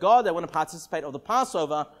worship God, they want to participate of the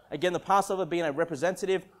Passover. Again, the Passover being a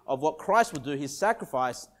representative of what Christ would do, his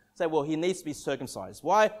sacrifice. Say, well, he needs to be circumcised.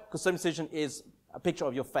 Why? Because circumcision is a picture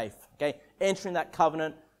of your faith, okay? Entering that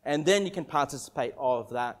covenant, and then you can participate of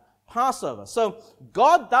that Passover. So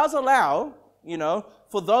God does allow,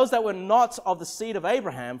 for those that were not of the seed of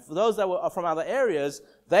Abraham, for those that were from other areas,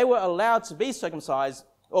 they were allowed to be circumcised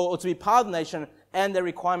or to be part of the nation, and their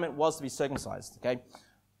requirement was to be circumcised, okay?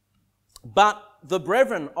 But the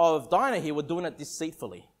brethren of Dinah here were doing it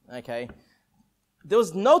deceitfully, okay? There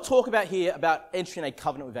was no talk about entering a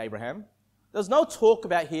covenant with Abraham. There was no talk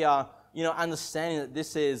about here, understanding that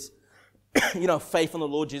this is, faith in the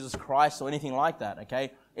Lord Jesus Christ or anything like that,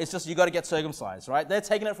 okay? It's just you got to get circumcised, right? They're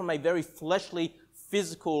taking it from a very fleshly,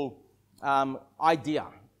 physical idea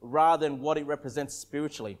rather than what it represents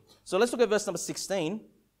spiritually. So let's look at verse number 16.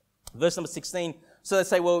 Verse number 16. So they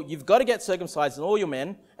say, well, you've got to get circumcised in all your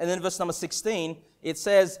men. And then verse number 16, it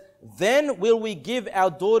says, then will we give our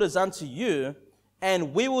daughters unto you,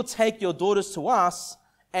 and we will take your daughters to us,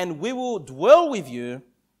 and we will dwell with you,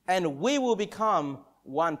 and we will become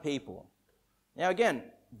one people. Now again,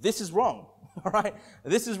 this is wrong, all right?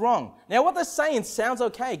 This is wrong. Now what they're saying sounds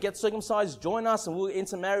okay. Get circumcised, join us, and we'll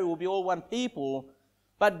intermarry, we'll be all one people.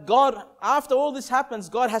 But God, after all this happens,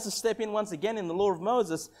 God has to step in once again in the law of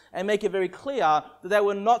Moses and make it very clear that they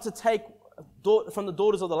were not to take from the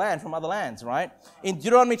daughters of the land, from other lands, right? In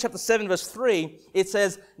Deuteronomy chapter 7, verse 3, it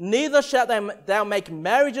says, neither shalt thou make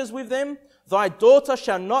marriages with them. Thy daughter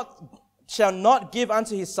shall not give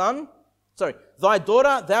unto his son. Thy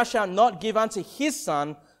daughter thou shalt not give unto his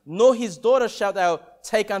son, nor his daughter shalt thou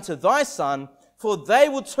take unto thy son, for they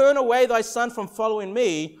will turn away thy son from following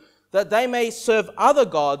me, that they may serve other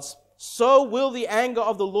gods. So will the anger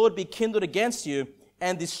of the Lord be kindled against you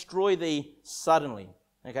and destroy thee suddenly.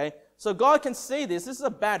 Okay? So God can see this. This is a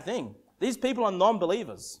bad thing. These people are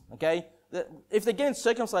non-believers. Okay? If they're getting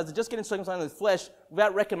circumcised, they're just getting circumcised in the flesh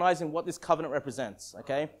without recognizing what this covenant represents.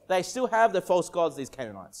 Okay? They still have their false gods, these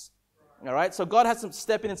Canaanites. All right? So God has to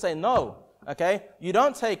step in and say, no. Okay? You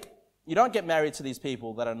don't get married to these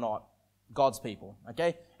people that are not God's people.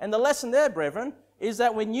 Okay? And the lesson there, brethren, is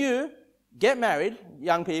that when you get married,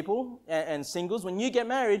 young people and singles. When you get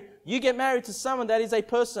married to someone that is a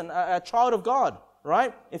person, a child of God,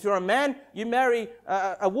 right? If you're a man, you marry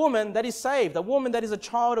a woman that is saved, a woman that is a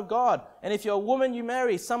child of God. And if you're a woman, you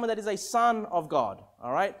marry someone that is a son of God,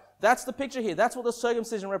 all right? That's the picture here. That's what the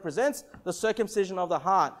circumcision represents, the circumcision of the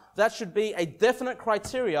heart. That should be a definite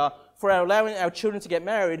criteria for allowing our children to get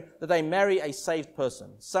married, that they marry a saved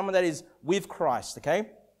person, someone that is with Christ,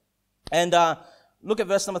 okay? And look at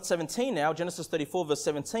verse number 17 now, Genesis 34, verse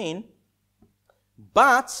 17.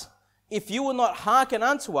 But if you will not hearken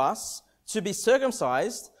unto us to be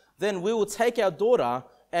circumcised, then we will take our daughter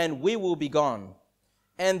and we will be gone.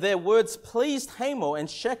 And their words pleased Hamor and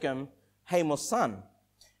Shechem, Hamor's son.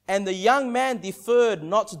 And the young man deferred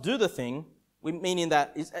not to do the thing, meaning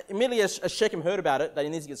that immediately as Shechem heard about it, that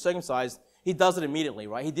he needs to get circumcised, he does it immediately,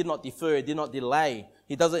 right? He did not defer, he did not delay.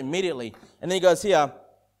 He does it immediately. And then he goes here,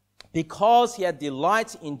 because he had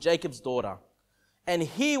delight in Jacob's daughter, and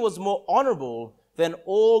he was more honorable than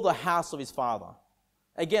all the house of his father.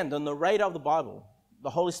 Again, the narrator of the Bible, the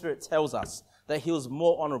Holy Spirit tells us that he was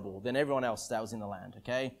more honorable than everyone else that was in the land,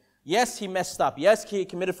 okay? Yes, he messed up. Yes, he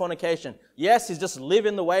committed fornication. Yes, he's just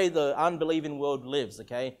living the way the unbelieving world lives,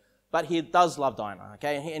 okay? But he does love Dinah,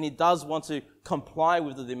 okay? And he does want to comply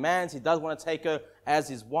with the demands. He does want to take her as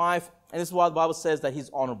his wife. And this is why the Bible says that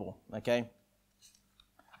he's honorable, okay?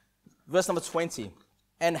 Verse number 20.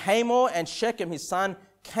 And Hamor and Shechem, his son,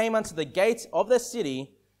 came unto the gate of their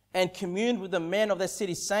city and communed with the men of their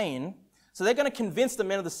city, saying, so they're going to convince the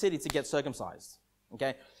men of the city to get circumcised,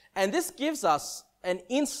 okay? And this gives us an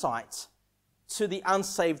insight to the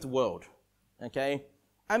unsaved world, okay?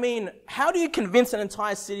 I mean, how do you convince an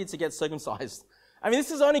entire city to get circumcised? I mean,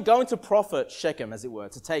 this is only going to profit Shechem, as it were,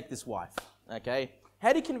 to take this wife, okay?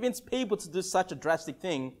 How do you convince people to do such a drastic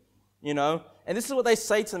thing, you know? And this is what they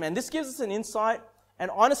say to them, and this gives us an insight,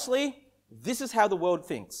 and honestly, this is how the world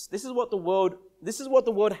thinks. This is what the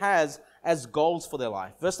world has as goals for their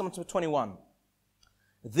life. Verse number 21.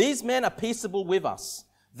 These men are peaceable with us.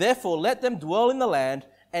 Therefore, let them dwell in the land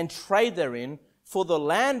and trade therein. For the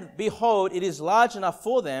land, behold, it is large enough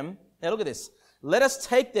for them. Now look at this. Let us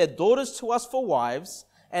take their daughters to us for wives,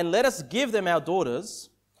 and let us give them our daughters.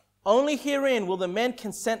 Only herein will the men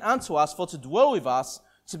consent unto us for to dwell with us,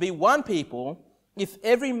 to be one people, if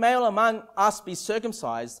every male among us be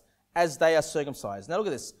circumcised, as they are circumcised. Now look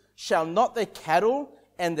at this. Shall not their cattle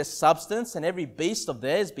and their substance and every beast of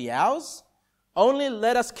theirs be ours? Only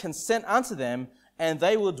let us consent unto them, and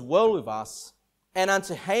they will dwell with us. And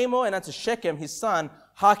unto Hamor and unto Shechem his son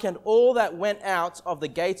hearkened all that went out of the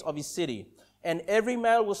gates of his city. And every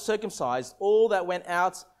male was circumcised, all that went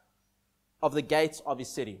out of the gates of his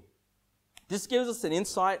city. This gives us an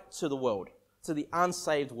insight to the world, to the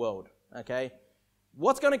unsaved world, okay?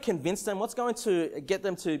 What's going to convince them? What's going to get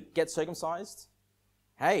them to get circumcised?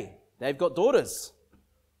 Hey, they've got daughters.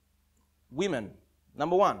 Women,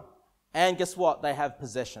 number one. And guess what? They have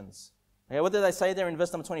possessions. Okay, what did they say there in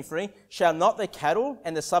verse number 23? Shall not their cattle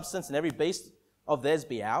and their substance and every beast of theirs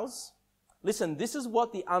be ours? Listen, this is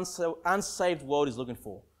what the unsaved world is looking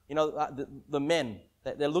for. You know, the men,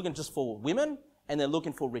 they're looking just for women, and they're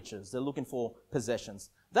looking for riches. They're looking for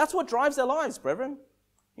possessions. That's what drives their lives, brethren.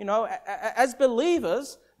 You know, as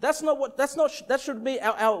believers, that should be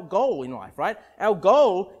our goal in life, right? Our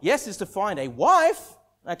goal, yes, is to find a wife,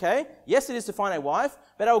 okay? Yes, it is to find a wife,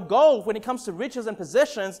 but our goal when it comes to riches and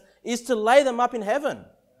possessions is to lay them up in heaven,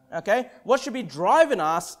 okay? What should be driving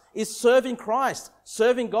us is serving Christ,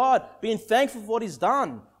 serving God, being thankful for what He's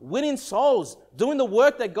done, winning souls, doing the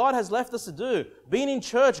work that God has left us to do, being in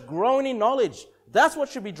church, growing in knowledge. That's what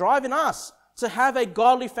should be driving us, to have a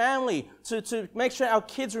godly family, to make sure our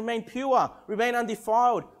kids remain pure, remain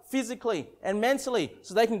undefiled physically and mentally,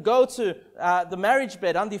 so they can go to the marriage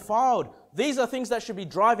bed undefiled. These are things that should be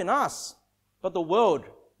driving us. But the world,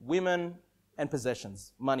 women and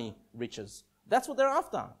possessions, money, riches, that's what they're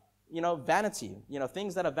after. You know, vanity, you know,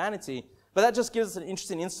 things that are vanity. But that just gives us an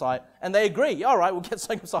interesting insight. And they agree, yeah, all right, we'll get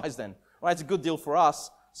circumcised then. Right, it's a good deal for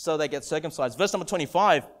us, so they get circumcised. Verse number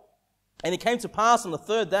 25, and it came to pass on the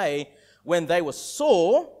third day, when they were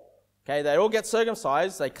sore, okay, they all get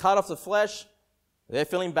circumcised, they cut off the flesh, they're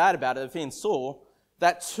feeling bad about it, they're feeling sore,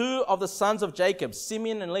 that two of the sons of Jacob,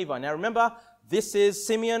 Simeon and Levi. Now remember, this is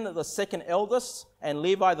Simeon, the second eldest, and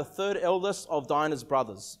Levi, the third eldest of Dinah's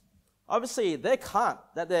brothers. Obviously, they're cut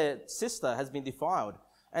that their sister has been defiled.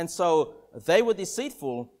 And so they were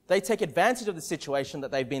deceitful. They take advantage of the situation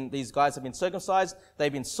that these guys have been circumcised.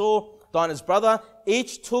 They've been sore. Dinah's brother,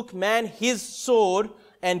 each took man his sword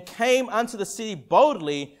and came unto the city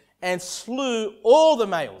boldly and slew all the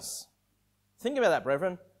males. Think about that,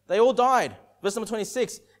 brethren. They all died. Verse number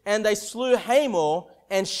 26. And they slew Hamor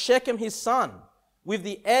and Shechem his son with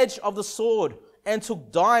the edge of the sword, and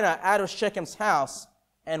took Dinah out of Shechem's house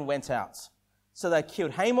and went out. So they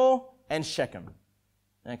killed Hamor and Shechem.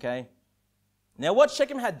 Okay. Now what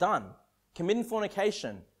Shechem had done, committing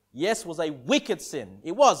fornication, yes, was a wicked sin.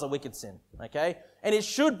 It was a wicked sin. Okay. And it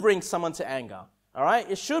should bring someone to anger. All right.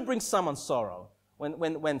 It should bring someone sorrow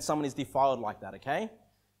when someone is defiled like that. Okay.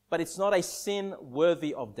 But it's not a sin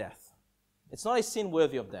worthy of death. It's not a sin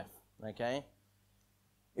worthy of death. Okay.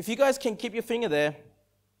 If you guys can keep your finger there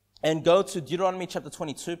and go to Deuteronomy chapter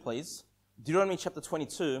 22, please. Deuteronomy chapter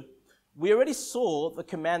 22. We already saw the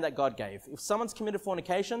command that God gave. If someone's committed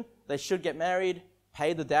fornication, they should get married,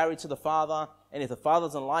 pay the dowry to the father, and if the father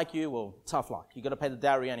doesn't like you, well, tough luck. You've got to pay the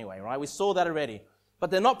dowry anyway, right? We saw that already. But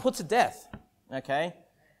they're not put to death, okay?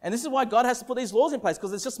 And this is why God has to put these laws in place,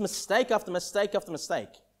 because it's just mistake after mistake after mistake,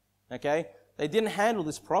 okay? They didn't handle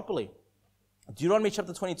this properly. Deuteronomy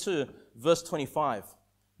chapter 22, verse 25.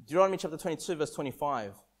 Deuteronomy chapter 22, verse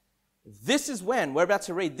 25. This is when, we're about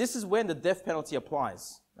to read, this is when the death penalty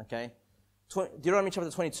applies. Okay? Deuteronomy chapter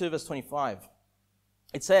 22, verse 25.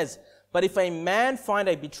 It says, "But if a man find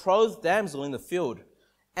a betrothed damsel in the field,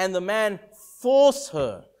 and the man force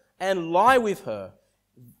her and lie with her,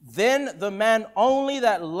 then the man only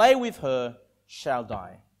that lay with her shall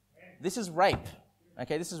die." This is rape.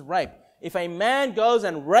 Okay, this is rape. If a man goes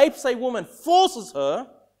and rapes a woman, forces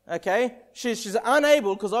her, okay, she's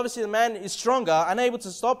unable, because obviously the man is stronger, unable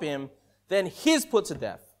to stop him, then he's put to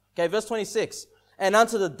death. Okay, verse 26. "And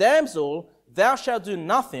unto the damsel thou shalt do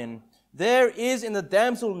nothing. There is in the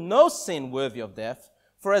damsel no sin worthy of death.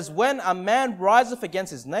 For as when a man riseth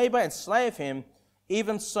against his neighbor and slayeth him,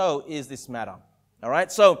 even so is this matter." All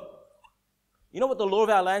right, so you know what the law of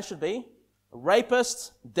our land should be? A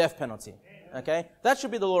rapist, death penalty. Okay, that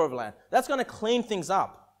should be the law of the land. That's going to clean things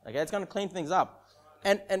up. Okay, it's going to clean things up.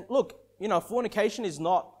 And look, you know, fornication is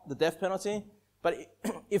not the death penalty, but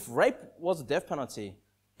if rape was a death penalty,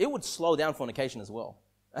 it would slow down fornication as well.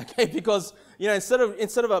 Okay, because, you know, instead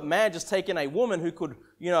of a man just taking a woman who could,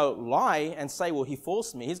 you know, lie and say, well, he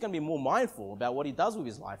forced me, he's going to be more mindful about what he does with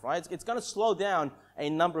his life, right? It's going to slow down a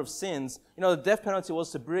number of sins. You know, the death penalty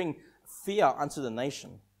was to bring fear unto the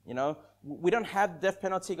nation, you know. We don't have the death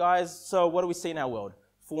penalty, guys, so what do we see in our world?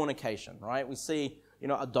 Fornication, right? We see, you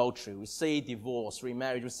know, adultery, we see divorce,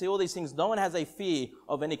 remarriage, we see all these things. No one has a fear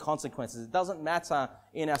of any consequences. It doesn't matter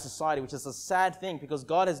in our society, which is a sad thing because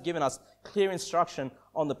God has given us clear instruction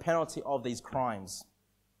on the penalty of these crimes.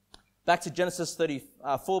 Back to Genesis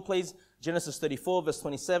 34, please. Genesis 34, verse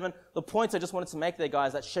 27. The point I just wanted to make there,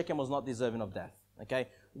 guys, that Shechem was not deserving of death, okay?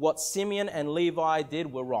 What Simeon and Levi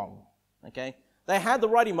did were wrong, okay? They had the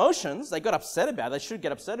right emotions. They got upset about it. They should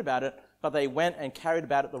get upset about it, but they went and carried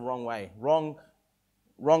about it the wrong way. Wrong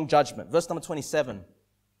judgment. Verse number 27.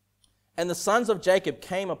 "And the sons of Jacob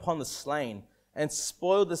came upon the slain and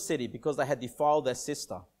spoiled the city because they had defiled their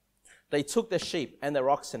sister. They took their sheep and their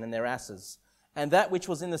oxen and their asses, and that which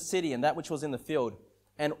was in the city and that which was in the field,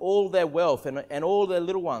 and all their wealth and all their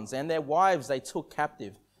little ones and their wives they took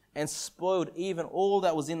captive, and spoiled even all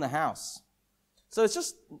that was in the house." So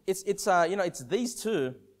it's these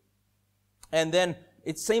two. And then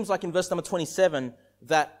it seems like in verse number 27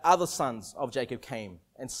 that other sons of Jacob came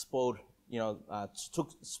and spoiled,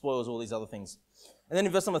 took spoils, all these other things. And then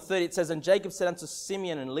in verse number 30 it says, "And Jacob said unto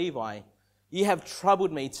Simeon and Levi, Ye have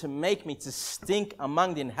troubled me to make me to stink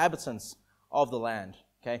among the inhabitants of the land."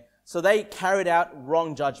 Okay, so they carried out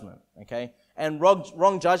wrong judgment. Okay, and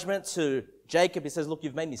wrong judgment to Jacob. He says, "Look,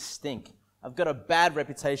 you've made me stink. I've got a bad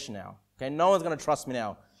reputation now. Okay, no one's going to trust me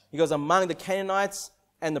now." He goes, "Among the Canaanites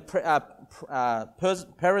and the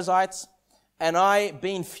Perizzites, and I,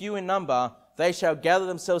 being few in number, they shall gather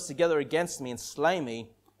themselves together against me and slay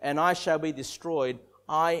me, and I shall be destroyed,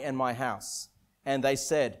 I and my house." And they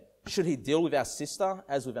said, "Should he deal with our sister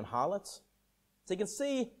as with an harlot?" So you can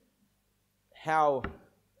see how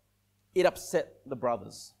it upset the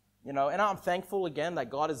brothers. And I'm thankful again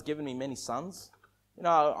that God has given me many sons.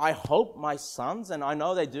 I hope my sons, and I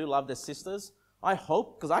know they do love their sisters, I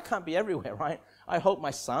hope, because I can't be everywhere, right? I hope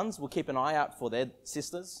my sons will keep an eye out for their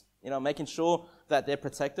sisters, making sure that they're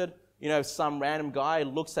protected. If some random guy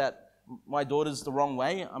looks at my daughters the wrong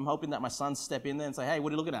way, I'm hoping that my sons step in there and say, "Hey,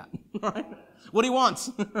 what are you looking at?" Right? "What do you want?"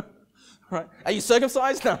 Right? "Are you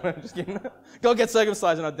circumcised?" No, I'm just kidding. Go get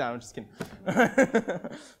circumcised and not down. I'm just kidding.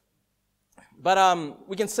 But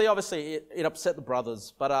we can see, obviously, it upset the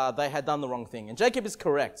brothers, but they had done the wrong thing. And Jacob is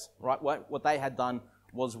correct, right? What they had done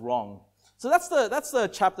was wrong. So that's the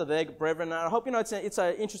chapter there, brethren. And I hope it's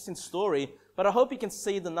an interesting story, but I hope you can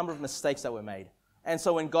see the number of mistakes that were made. And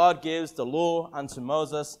so when God gives the law unto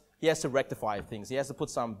Moses, he has to rectify things. He has to put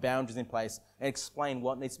some boundaries in place and explain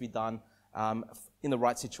what needs to be done in the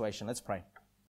right situation. Let's pray.